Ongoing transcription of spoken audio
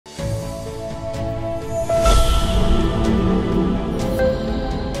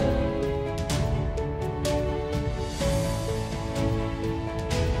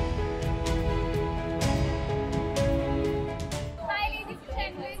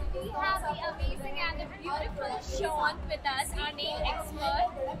we have the amazing and the beautiful Sean with us, our nail expert.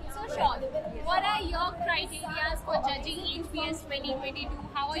 So Sean, what are your criteria for judging HBS 2022?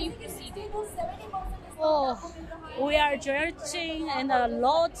 How are you proceeding? Oh, we are judging and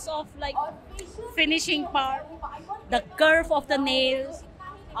lots of like finishing part, the curve of the nails,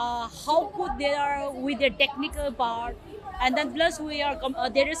 how good they are with the technical part, and then plus we are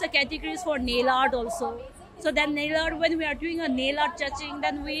there is a categories for nail art also. So then nail art, when we are doing a nail art judging,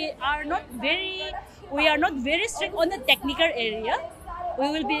 then we are not very strict on the technical area. We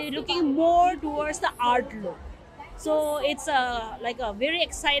will be looking more towards the art look. So it's like a very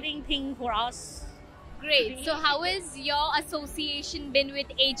exciting thing for us. Great. So how has your association been with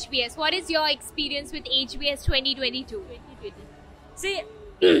HBS? What is your experience with HBS 2022? See,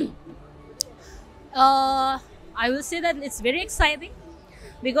 I will say that it's very exciting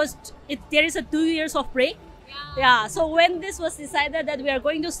because there is a 2 years of break. Yeah. So when this was decided that we are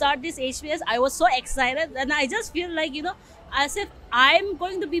going to start this HBS, I was so excited, and I just feel like, you know, as if I'm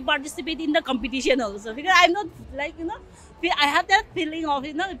going to be participating in the competition also, because I'm not like, you know, I have that feeling of,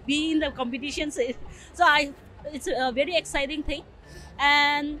 you know, being in the competition. So it's a very exciting thing,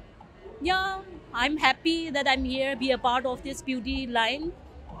 and yeah, I'm happy that I'm here, be a part of this beauty line.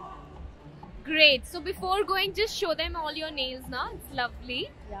 Great. So before going, just show them all your nails now. It's lovely.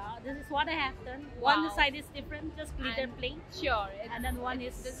 Yeah, this is what I have done. Wow. One side is different, just glitter plain. Sure. And then one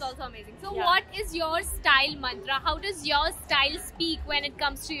is... This is also amazing. So yeah. What is your style mantra? How does your style speak when it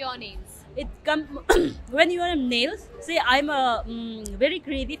comes to your nails? It when you are nails, see, I'm a very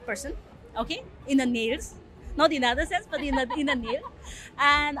creative person, okay, in the nails. Not in other sense, but in the nail.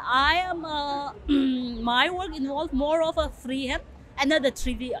 And I am, my work involves more of a freehand and then the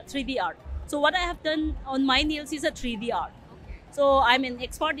 3D art. So what I have done on my nails is a 3D art. So I'm an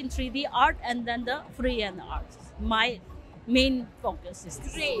expert in 3D art and then the freehand art. My main focus is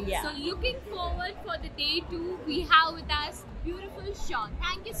this. Great. Yeah. So looking forward for the day 2, we have with us beautiful Sean.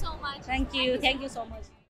 Thank you so much. Thank you so much.